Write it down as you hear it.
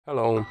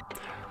Hello,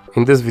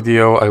 in this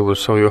video I will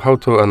show you how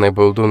to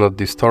enable Do Not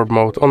Disturb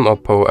mode on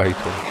OPPO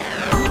A2.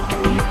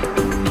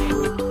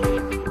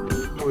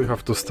 You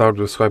have to start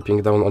with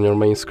swiping down on your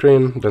main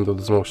screen, then do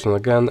this motion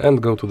again and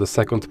go to the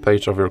second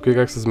page of your quick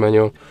access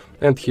menu,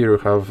 and here you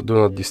have Do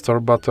Not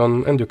Disturb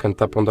button and you can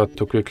tap on that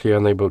to quickly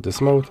enable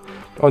this mode,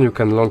 or you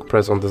can long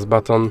press on this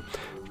button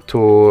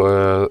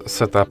to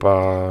set up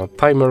a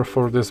timer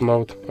for this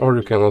mode, or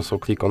you can also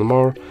click on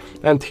more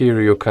and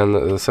here you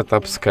can set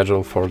up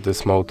schedule for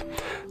this mode.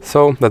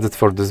 So that's it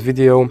for this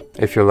video.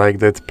 If you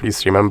liked it,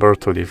 please remember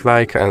to leave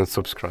like and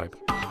subscribe.